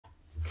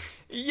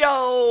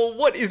Yo,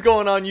 what is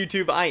going on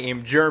YouTube? I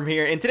am Germ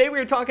here, and today we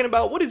are talking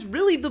about what is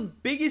really the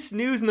biggest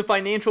news in the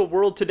financial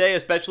world today,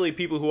 especially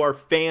people who are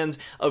fans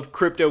of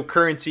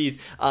cryptocurrencies.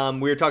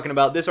 We are talking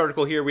about this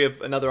article here. We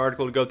have another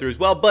article to go through as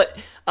well, but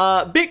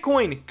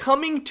Bitcoin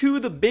coming to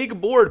the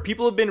big board.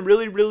 People have been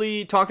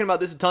really talking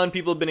about this a ton.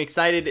 People have been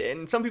excited,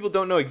 and some people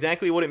don't know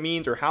exactly what it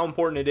means or how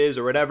important it is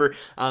or whatever.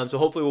 So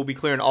hopefully we'll be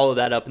clearing all of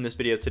that up in this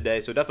video today.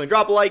 So definitely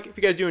drop a like if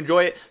you guys do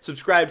enjoy it.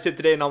 Subscribe to tip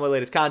today and all my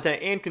latest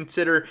content, and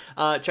consider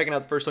checking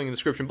out the first link in the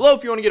description below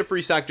if you want to get a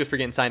free stock just for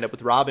getting signed up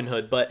with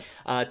Robinhood. But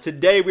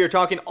today we are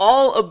talking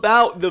all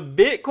about the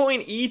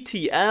Bitcoin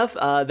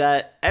ETF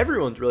that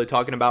everyone's really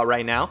talking about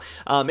right now.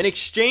 An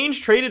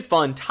exchange traded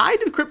fund tied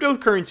to the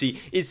cryptocurrency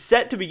is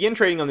set to begin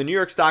trading on the New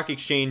York Stock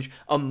Exchange,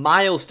 a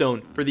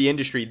milestone for the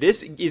industry.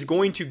 This is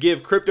going to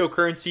give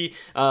cryptocurrency,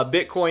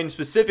 Bitcoin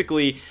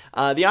specifically,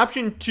 the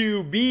option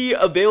to be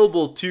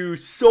available to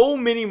so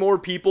many more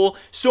people,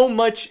 so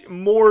much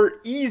more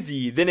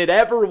easy than it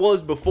ever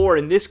was before.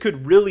 And this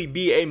could really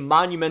be a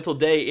monumental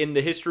day in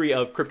the history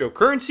of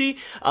cryptocurrency,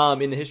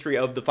 in the history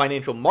of the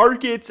financial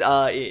markets,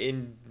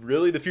 in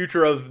really the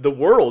future of the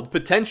world.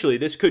 Potentially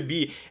this could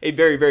be a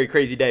very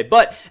crazy day.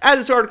 But as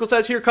this article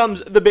says, here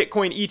comes the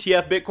Bitcoin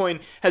ETF. Bitcoin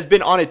has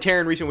been on a tear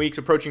in recent weeks,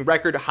 approaching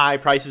record high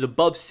prices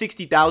above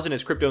 60,000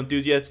 as crypto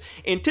enthusiasts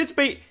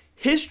anticipate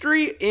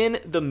history in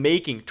the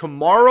making.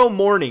 Tomorrow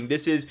morning,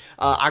 this is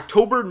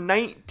October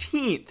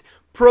 19th,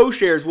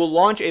 ProShares will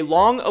launch a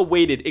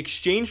long-awaited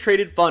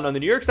exchange-traded fund on the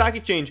New York Stock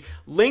Exchange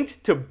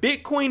linked to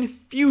Bitcoin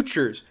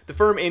futures, the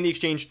firm and the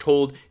exchange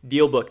told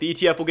DealBook. The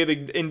ETF will give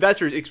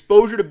investors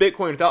exposure to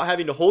Bitcoin without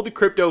having to hold the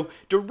crypto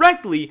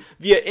directly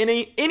via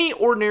any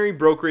ordinary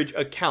brokerage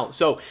account.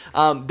 So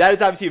that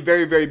is obviously a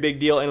very big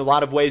deal in a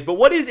lot of ways. But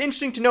what is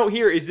interesting to note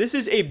here is this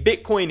is a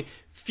Bitcoin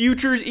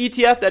futures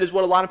ETF. That is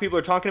what a lot of people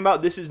are talking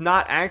about. This is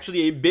not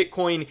actually a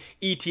Bitcoin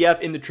ETF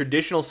in the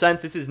traditional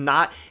sense. This is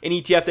not an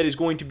ETF that is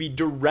going to be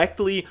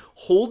directly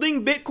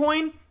holding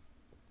Bitcoin.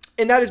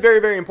 And that is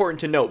very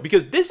important to note,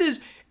 because this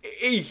is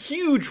a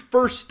huge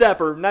first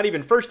step, or not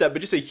even first step,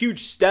 but just a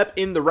huge step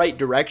in the right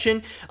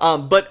direction.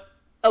 But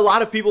a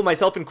lot of people,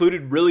 myself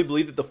included, really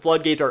believe that the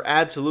floodgates are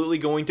absolutely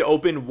going to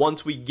open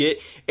once we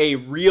get a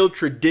real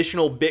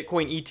traditional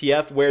Bitcoin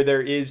ETF where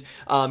there is,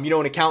 an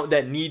account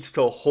that needs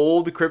to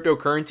hold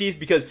cryptocurrencies,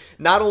 because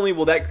not only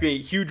will that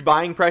create huge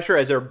buying pressure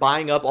as they're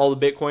buying up all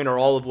the Bitcoin or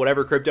all of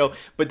whatever crypto,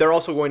 but they're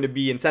also going to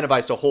be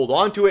incentivized to hold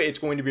on to it. It's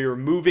going to be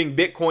removing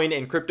Bitcoin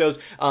and cryptos,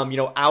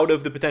 out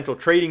of the potential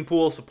trading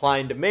pool, supply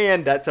and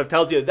demand. That stuff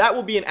tells you that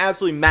will be an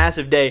absolutely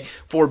massive day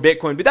for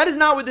Bitcoin. But that is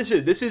not what this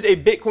is. This is a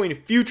Bitcoin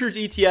futures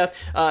ETF.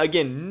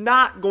 Again,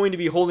 not going to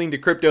be holding the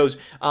cryptos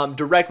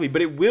directly,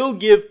 but it will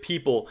give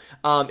people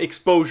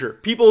exposure.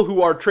 People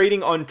who are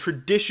trading on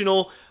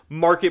traditional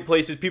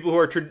marketplaces, people who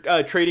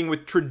are trading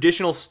with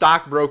traditional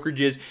stock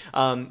brokerages.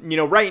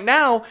 Right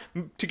now,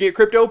 to get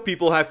crypto,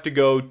 people have to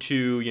go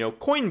to,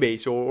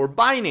 Coinbase or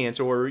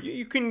Binance, or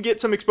you can get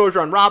some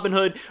exposure on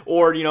Robinhood,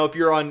 or, if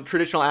you're on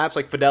traditional apps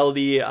like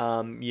Fidelity,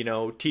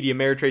 TD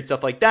Ameritrade,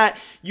 stuff like that,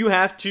 you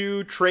have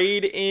to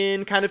trade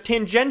in kind of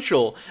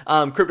tangential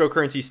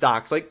cryptocurrency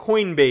stocks like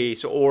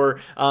Coinbase or,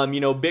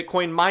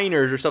 Bitcoin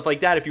miners or stuff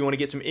like that if you want to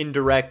get some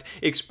indirect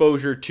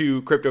exposure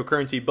to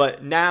cryptocurrency.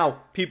 But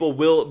now people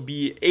will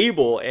be able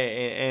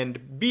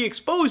and be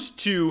exposed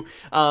to,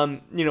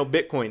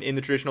 Bitcoin in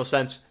the traditional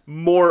sense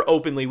more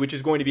openly, which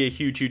is going to be a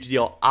huge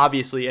deal,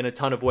 obviously, in a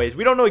ton of ways.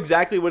 We don't know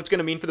exactly what it's going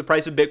to mean for the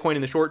price of Bitcoin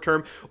in the short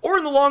term or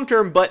in the long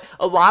term, but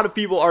a lot of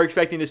people are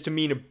expecting this to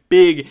mean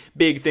big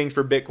things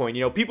for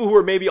Bitcoin. People who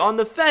are maybe on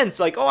the fence,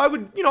 like, oh, I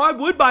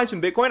would buy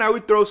some Bitcoin. I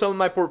would throw some of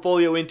my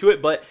portfolio into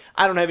it, but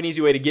I don't have an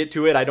easy way to get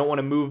to it. I don't want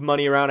to move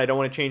money around. I don't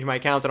want to change my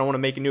accounts. I don't want to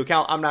make a new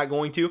account. I'm not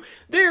going to.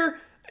 They're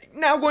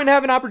now going to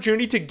have an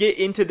opportunity to get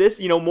into this,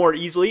 more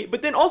easily.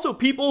 But then also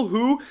people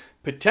who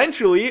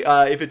potentially,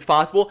 if it's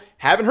possible,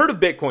 haven't heard of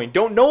Bitcoin,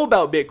 don't know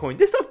about Bitcoin.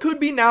 This stuff could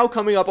be now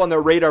coming up on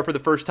their radar for the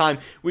first time,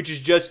 which is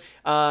just,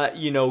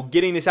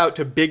 getting this out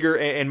to bigger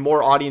and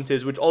more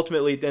audiences, which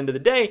ultimately at the end of the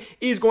day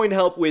is going to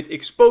help with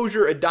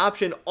exposure,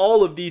 adoption,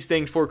 all of these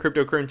things for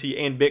cryptocurrency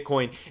and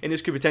Bitcoin. And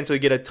this could potentially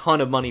get a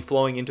ton of money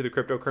flowing into the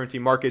cryptocurrency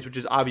markets, which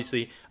is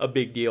obviously a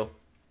big deal.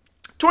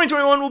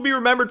 2021 will be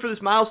remembered for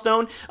this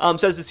milestone,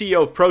 says the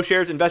CEO of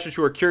ProShares. Investors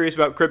who are curious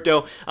about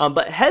crypto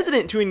but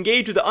hesitant to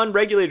engage with the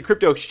unregulated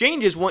crypto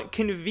exchanges want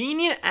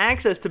convenient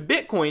access to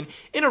Bitcoin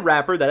in a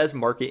wrapper that has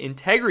market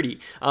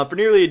integrity. For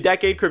nearly a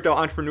decade, crypto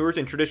entrepreneurs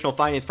and traditional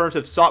finance firms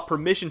have sought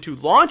permission to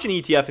launch an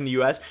ETF in the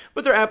U.S.,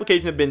 but their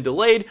applications have been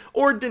delayed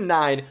or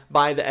denied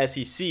by the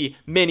SEC.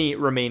 Many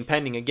remain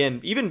pending. Again,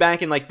 even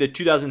back in like the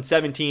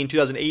 2017,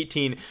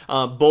 2018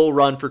 bull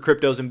run for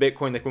cryptos and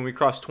Bitcoin, like when we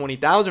crossed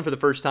 20,000 for the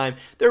first time,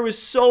 there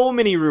was so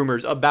many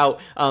rumors about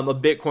a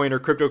Bitcoin or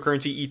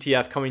cryptocurrency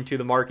ETF coming to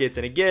the markets.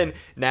 And again,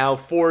 now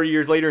 4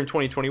 years later in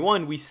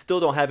 2021, we still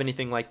don't have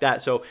anything like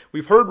that. So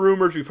we've heard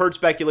rumors, we've heard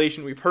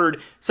speculation, we've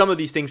heard some of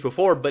these things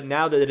before, but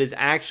now that it is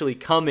actually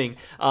coming,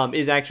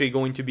 is actually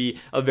going to be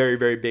a very,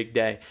 very big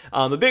day.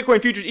 The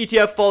Bitcoin futures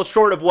ETF falls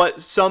short of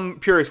what some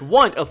purists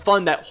want, a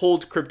fund that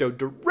holds crypto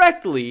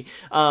directly.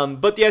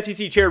 But the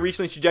SEC chair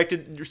recently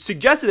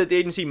suggested that the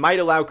agency might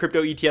allow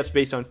crypto ETFs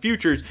based on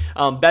futures,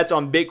 bets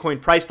on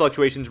Bitcoin price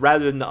fluctuations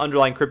rather than the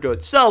underlying crypto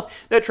itself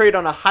that trade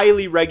on a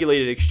highly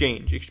regulated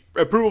exchange.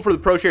 Approval for the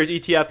ProShares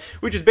ETF,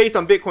 which is based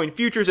on Bitcoin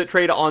futures that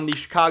trade on the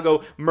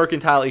Chicago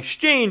Mercantile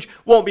Exchange,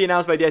 won't be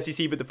announced by the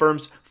SEC, but the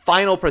firm's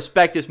final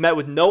prospectus met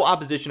with no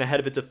opposition ahead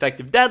of its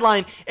effective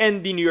deadline,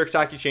 and the New York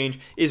Stock Exchange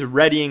is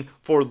readying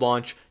for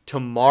launch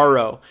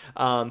tomorrow.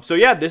 So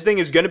yeah, this thing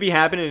is going to be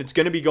happening. It's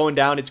going to be going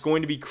down. It's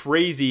going to be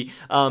crazy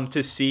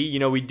to see. You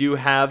know, we do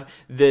have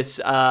this,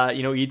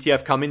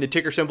 ETF coming. The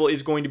ticker symbol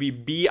is going to be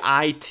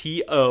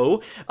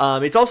BITO.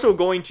 It's also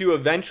going to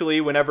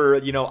eventually, whenever,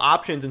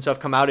 options and stuff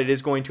come out, it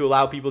is going to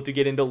allow people to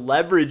get into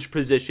leverage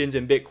positions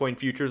in Bitcoin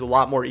futures a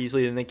lot more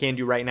easily than they can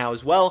do right now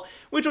as well,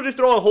 which will just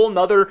throw a whole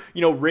nother,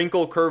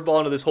 wrinkle, curveball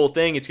into this whole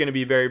thing. It's going to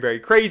be very, very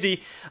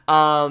crazy.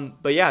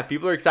 But yeah,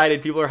 people are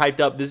excited. People are hyped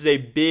up. This is a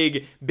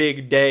big,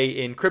 big day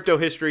in crypto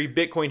history,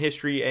 Bitcoin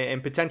history,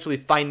 and potentially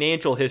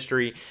financial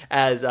history,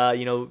 as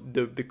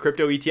the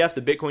crypto ETF,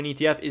 the Bitcoin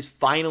ETF, is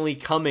finally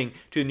coming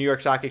to the New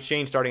York Stock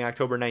Exchange starting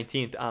October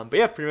 19th. But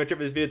yeah, pretty much it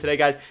for this video today,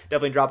 guys.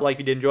 Definitely drop a like if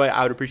you did enjoy it.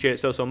 I would appreciate it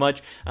so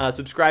much.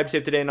 Subscribe,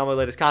 save today, and all my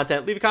latest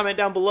content. Leave a comment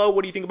down below.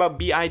 What do you think about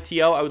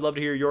BITO? I would love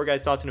to hear your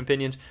guys' thoughts and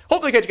opinions.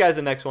 Hopefully catch you guys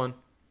in the next one.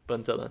 But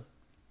until then,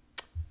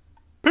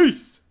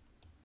 peace.